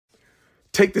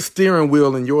Take the steering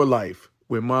wheel in your life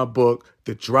with my book,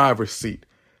 The Driver's Seat.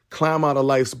 Climb out of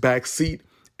life's back seat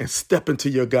and step into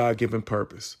your God-given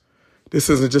purpose. This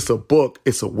isn't just a book,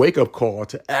 it's a wake-up call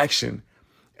to action.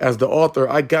 As the author,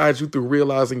 I guide you through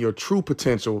realizing your true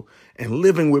potential and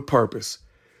living with purpose.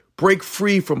 Break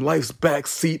free from life's back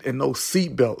seat and those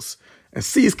seat belts and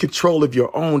seize control of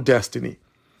your own destiny.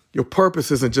 Your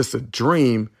purpose isn't just a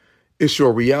dream, it's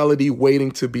your reality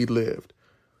waiting to be lived.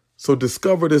 So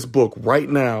discover this book right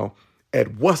now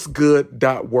at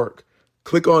what'sgood.work.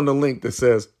 Click on the link that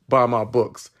says buy my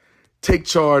books. Take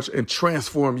charge and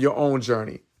transform your own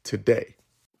journey today.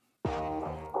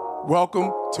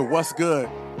 Welcome to What's Good,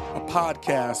 a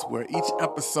podcast where each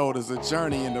episode is a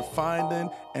journey into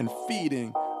finding and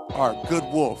feeding our good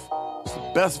wolf. It's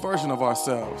the best version of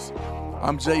ourselves.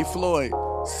 I'm Floyd,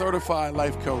 certified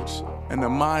life coach and the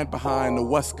mind behind the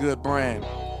What's Good brand.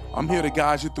 I'm here to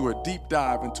guide you through a deep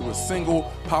dive into a single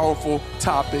powerful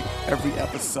topic every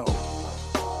episode.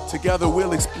 Together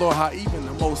we'll explore how even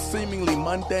the most seemingly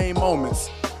mundane moments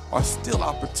are still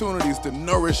opportunities to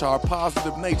nourish our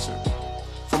positive nature.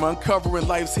 From uncovering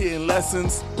life's hidden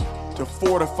lessons to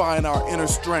fortifying our inner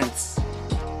strengths.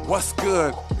 What's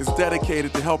Good is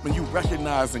dedicated to helping you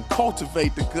recognize and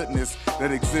cultivate the goodness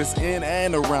that exists in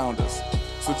and around us.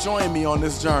 So join me on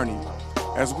this journey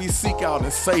as we seek out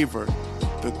and savor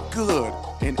the good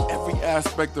in every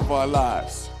aspect of our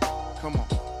lives. Come on,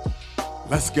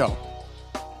 let's go.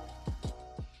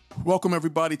 Welcome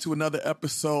everybody to another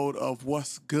episode of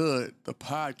What's Good, the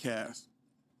podcast.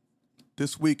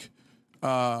 This week,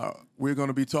 we're going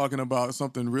to be talking about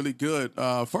something really good.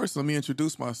 First, let me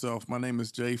introduce myself. My name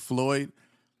is Floyd.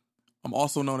 I'm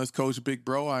also known as Coach Big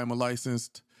Bro. I am a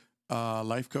licensed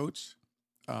life coach.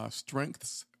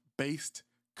 Strengths-based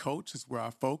coach is where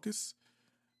I focus.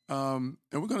 And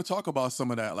we're going to talk about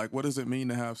some of that. Like, what does it mean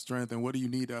to have strength and what do you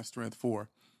need that strength for?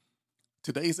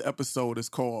 Today's episode is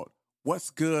called What's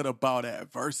Good About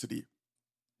Adversity?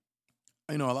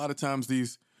 You know, a lot of times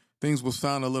these things will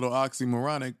sound a little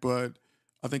oxymoronic, but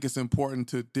I think it's important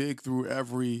to dig through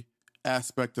every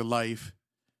aspect of life,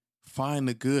 find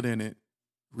the good in it,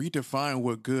 redefine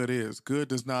what good is. Good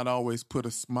does not always put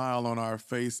a smile on our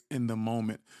face in the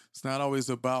moment. It's not always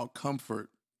about comfort.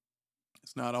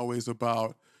 It's not always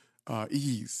about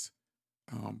ease,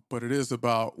 but it is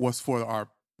about what's for our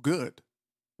good,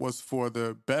 what's for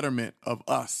the betterment of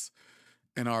us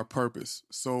and our purpose.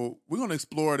 So we're going to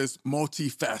explore this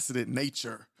multifaceted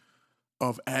nature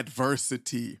of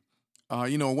adversity.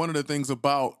 One of the things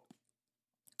about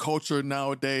culture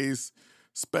nowadays,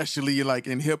 especially like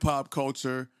in hip hop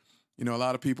culture, a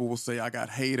lot of people will say, I got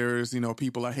haters,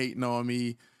 people are hating on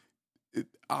me.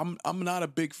 I'm not a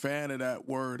big fan of that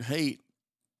word hate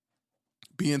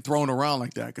being thrown around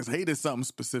like that, because hate is something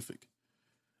specific.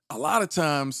 A lot of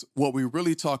times what we're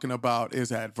really talking about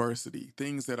is adversity,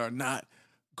 things that are not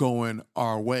going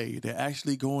our way. They're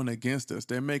actually going against us.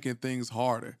 They're making things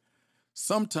harder.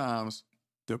 Sometimes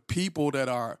the people that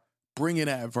are bringing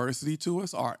adversity to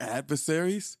us, our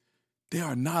adversaries, they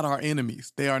are not our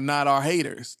enemies. They are not our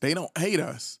haters. They don't hate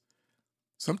us.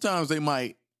 Sometimes they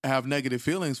might have negative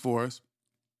feelings for us.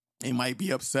 They might be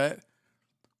upset.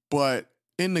 But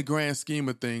in the grand scheme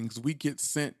of things, we get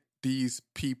sent these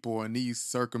people and these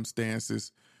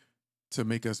circumstances to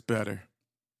make us better.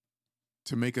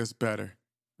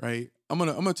 Right? I'm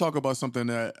gonna talk about something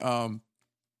that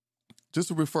just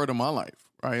to refer to my life,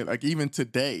 right? Like even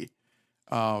today,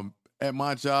 at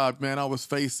my job, man, I was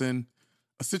facing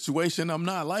a situation I'm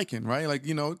not liking, right? Like,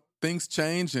 things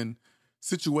change and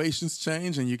situations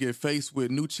change and you get faced with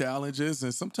new challenges.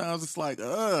 And sometimes it's like,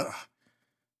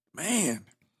 man.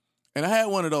 And I had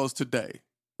one of those today,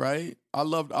 right? I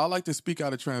like to speak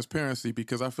out of transparency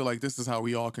because I feel like this is how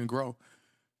we all can grow.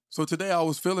 So today I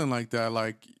was feeling like that,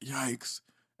 like, yikes.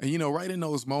 And, right in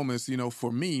those moments, for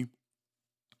me,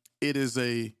 it's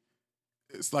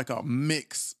like a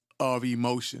mix of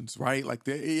emotions, right? Like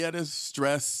there's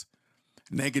stress,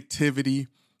 negativity.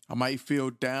 I might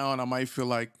feel down. I might feel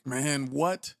like, man,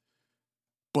 what?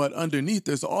 But underneath,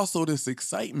 there's also this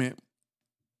excitement.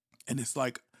 And it's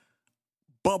like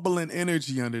bubbling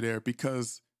energy under there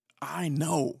because I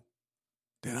know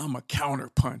that I'm a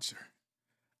counterpuncher.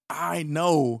 I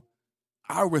know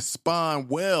I respond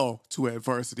well to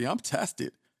adversity. I'm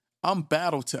tested. I'm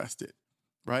battle tested,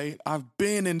 right? I've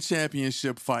been in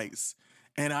championship fights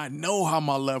and I know how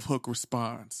my left hook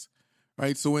responds,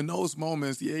 right? So in those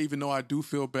moments, even though I do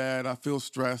feel bad, I feel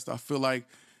stressed, I feel like,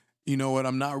 you know what,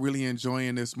 I'm not really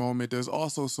enjoying this moment. There's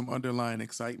also some underlying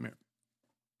excitement.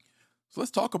 So let's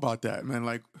talk about that, man.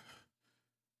 Like,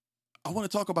 I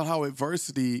want to talk about how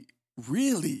adversity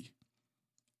really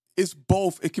it's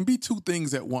both. It can be two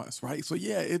things at once, right? So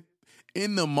yeah,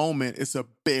 in the moment, it's a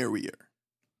barrier.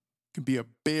 It can be a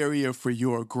barrier for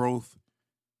your growth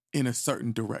in a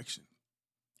certain direction.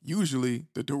 Usually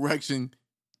the direction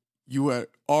you are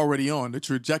already on, the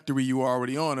trajectory you are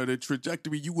already on, or the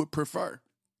trajectory you would prefer.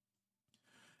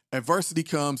 Adversity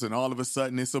comes and all of a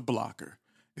sudden it's a blocker.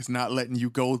 It's not letting you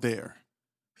go there.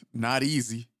 Not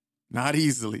easy, not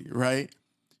easily, right?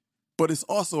 But it's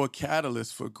also a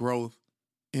catalyst for growth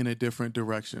in a different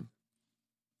direction.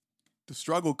 The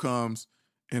struggle comes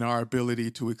in our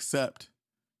ability to accept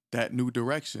that new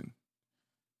direction,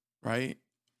 right?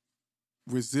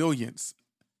 Resilience,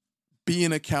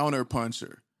 being a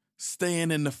counterpuncher,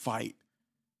 staying in the fight.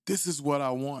 This is what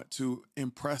I want to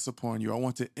impress upon you. I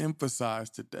want to emphasize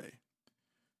today.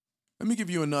 Let me give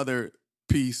you another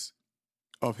piece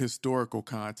of historical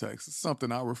context. It's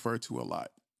something I refer to a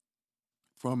lot.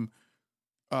 From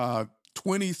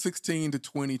 2016 to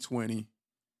 2020,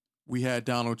 we had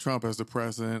Donald Trump as the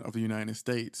president of the United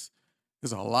States.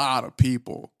 There's a lot of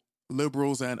people,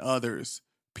 liberals and others,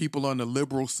 people on the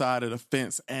liberal side of the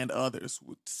fence and others,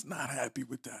 just not happy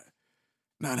with that.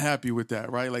 Not happy with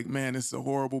that, right? Like, man, this is a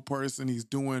horrible person. He's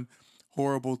doing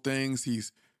horrible things.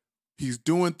 He's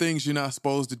doing things you're not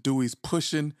supposed to do. He's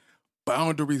pushing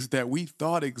boundaries that we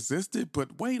thought existed.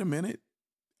 But wait a minute.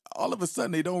 All of a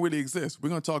sudden, they don't really exist. We're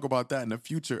going to talk about that in a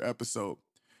future episode.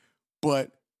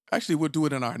 But actually, we'll do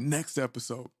it in our next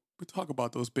episode. We'll talk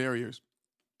about those barriers.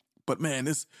 But man,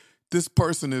 this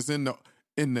person is in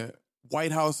the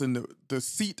White House, in the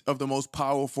seat of the most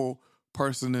powerful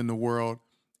person in the world.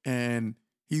 And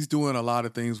he's doing a lot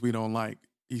of things we don't like.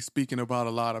 He's speaking about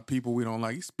a lot of people we don't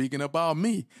like. He's speaking about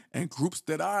me and groups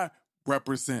that I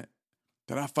represent,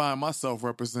 that I find myself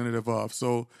representative of.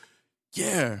 So,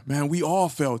 yeah, man, we all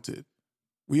felt it.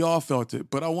 We all felt it.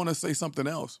 But I want to say something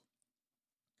else.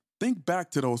 Think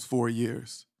back to those 4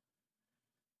 years.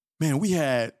 Man, we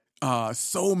had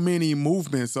so many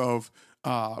movements of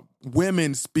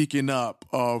women speaking up,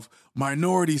 of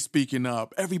minorities speaking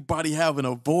up, everybody having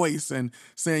a voice and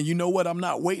saying, you know what, I'm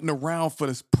not waiting around for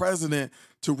this president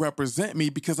to represent me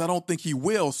because I don't think he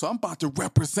will. So I'm about to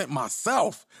represent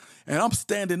myself. And I'm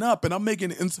standing up and I'm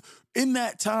making it. In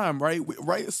that time,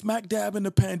 right smack dab in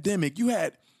the pandemic, you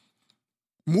had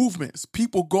movements,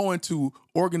 people going to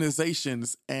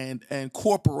organizations and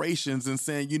corporations and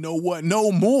saying, you know what,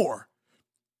 no more.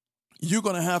 You're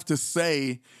going to have to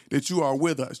say that you are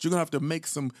with us. You're going to have to make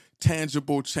some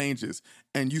tangible changes.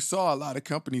 And you saw a lot of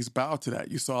companies bow to that.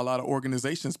 You saw a lot of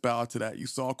organizations bow to that. You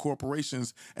saw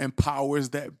corporations and powers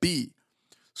that be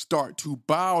start to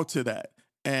bow to that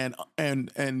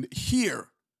and hear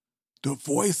the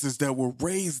voices that were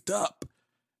raised up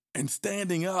and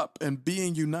standing up and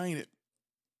being united.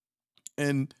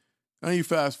 And now you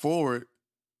fast forward,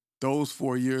 those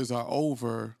 4 years are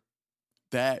over.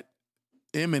 That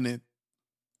imminent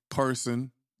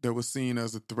person that was seen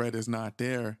as a threat is not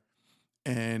there.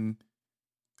 And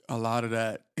a lot of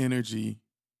that energy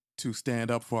to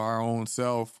stand up for our own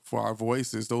self, for our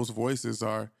voices, those voices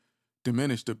are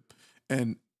diminished.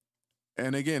 And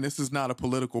again, this is not a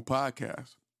political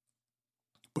podcast,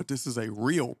 but this is a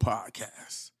real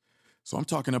podcast. So I'm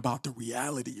talking about the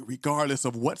reality, regardless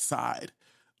of what side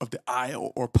of the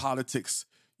aisle or politics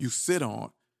you sit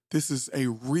on. This is a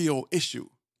real issue,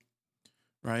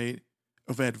 right?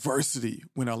 Of adversity.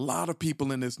 When a lot of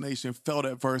people in this nation felt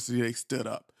adversity, they stood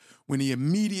up. When the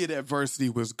immediate adversity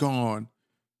was gone,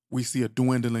 we see a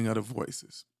dwindling of the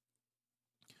voices.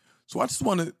 So I just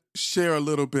want to share a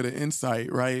little bit of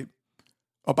insight, right,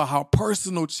 about how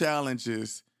personal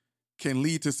challenges can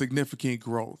lead to significant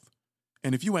growth.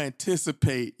 And if you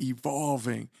anticipate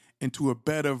evolving into a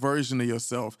better version of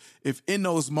yourself, if in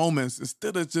those moments,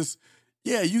 instead of just,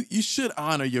 you should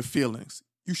honor your feelings.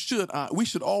 We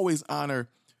should always honor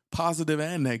positive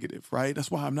and negative, right?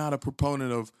 That's why I'm not a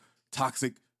proponent of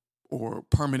toxic or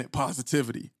permanent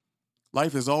positivity.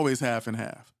 Life is always half and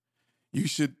half. You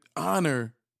should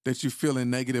honor that you're feeling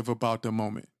negative about the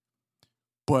moment,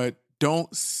 but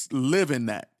don't live in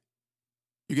that.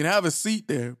 You can have a seat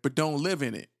there, but don't live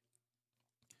in it.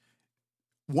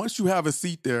 Once you have a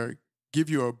seat there, give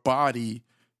your body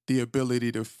the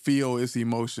ability to feel its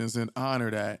emotions and honor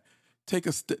that.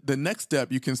 The next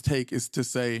step you can take is to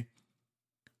say,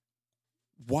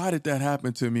 why did that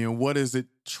happen to me? And what is it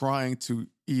trying to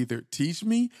either teach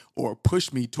me or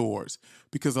push me towards?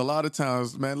 Because a lot of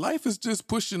times, man, life is just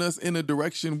pushing us in a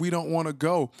direction we don't want to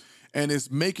go. And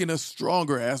it's making us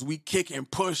stronger as we kick and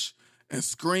push and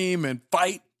scream and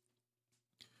fight.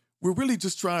 We're really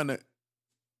just trying to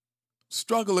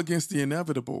struggle against the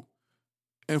inevitable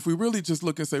And if we really just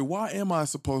look and say, why am I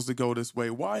supposed to go this way?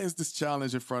 Why is this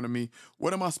challenge in front of me?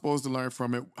 What am I supposed to learn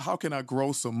from it? How can I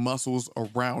grow some muscles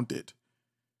around it?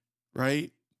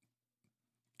 Right?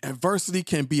 Adversity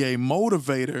can be a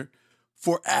motivator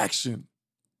for action.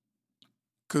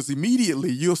 Because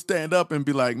immediately you'll stand up and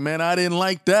be like, man, I didn't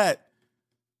like that.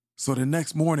 So the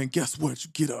next morning, guess what?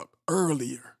 You get up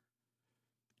earlier.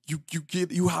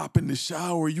 You hop in the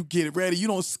shower, you get ready. You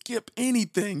don't skip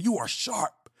anything. You are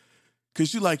sharp.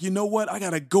 Because you're like, you know what? I got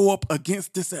to go up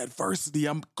against this adversity.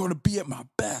 I'm going to be at my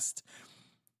best.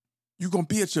 You're going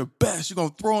to be at your best. You're going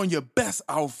to throw on your best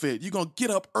outfit. You're going to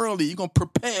get up early. You're going to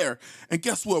prepare. And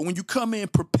guess what? When you come in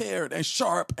prepared and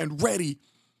sharp and ready,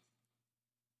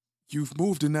 you've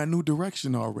moved in that new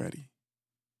direction already.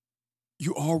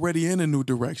 You're already in a new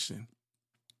direction.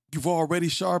 You've already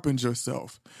sharpened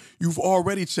yourself. You've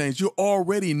already changed. You're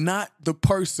already not the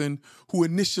person who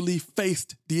initially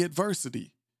faced the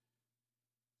adversity.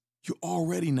 You're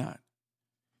already not.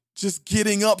 Just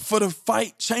getting up for the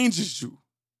fight changes you.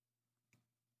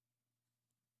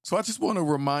 So I just want to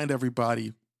remind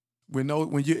everybody, when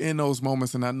you're in those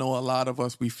moments, and I know a lot of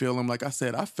us, we feel them. Like I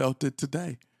said, I felt it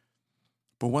today.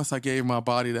 But once I gave my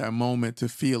body that moment to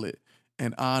feel it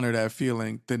and honor that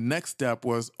feeling, the next step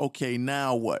was, okay,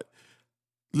 now what?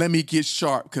 Let me get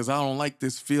sharp because I don't like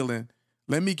this feeling.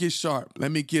 Let me get sharp.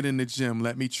 Let me get in the gym.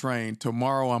 Let me train.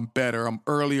 Tomorrow I'm better. I'm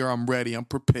earlier. I'm ready. I'm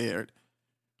prepared.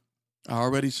 I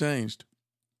already changed.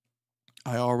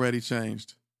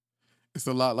 It's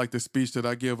a lot like the speech that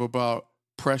I give about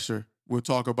pressure. We'll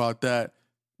talk about that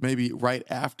maybe right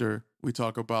after we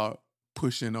talk about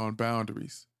pushing on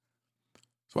boundaries.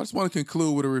 So I just want to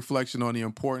conclude with a reflection on the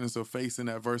importance of facing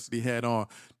adversity head on.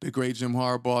 The great Jim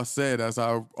Harbaugh said, as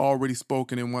I've already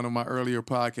spoken in one of my earlier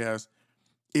podcasts,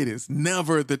 it is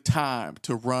never the time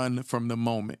to run from the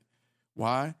moment.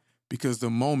 Why? Because the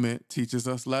moment teaches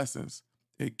us lessons.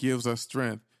 It gives us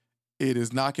strength. It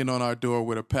is knocking on our door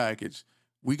with a package.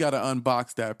 We got to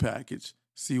unbox that package.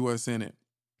 See what's in it.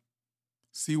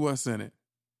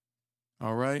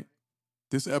 All right?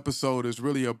 This episode is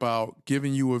really about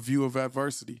giving you a view of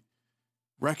adversity.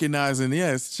 Recognizing,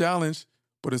 it's a challenge,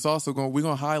 but it's also we're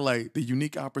going to highlight the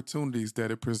unique opportunities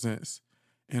that it presents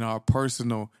in our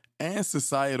personal and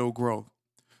societal growth.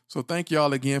 So thank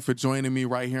y'all again for joining me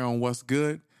right here on What's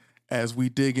Good as we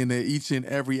dig into each and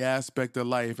every aspect of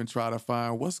life and try to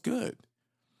find what's good.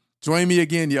 Join me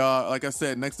again, y'all. Like I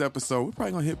said, next episode, we're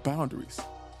probably going to hit boundaries.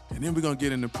 And then we're going to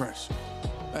get into pressure.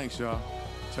 Thanks, y'all.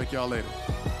 Check y'all later.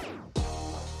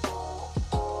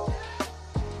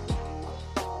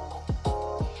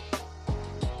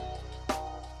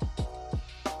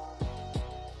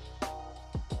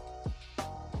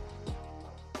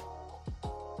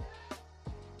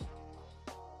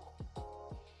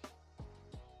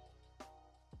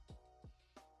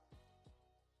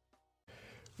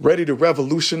 Ready to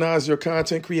revolutionize your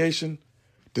content creation?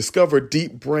 Discover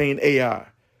Deep Brain AI,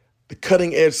 the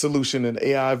cutting-edge solution in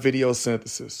AI video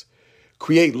synthesis.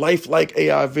 Create lifelike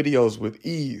AI videos with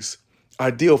ease,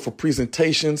 ideal for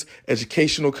presentations,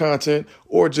 educational content,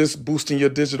 or just boosting your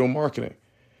digital marketing.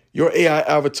 Your AI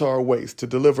avatar waits to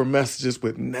deliver messages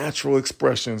with natural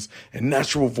expressions and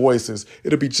natural voices.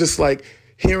 It'll be just like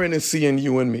hearing and seeing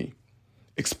you and me.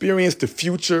 Experience the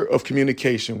future of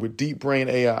communication with Deep Brain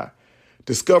AI.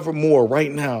 Discover more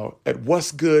right now at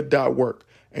what'sgood.work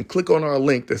and click on our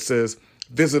link that says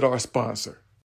visit our sponsor.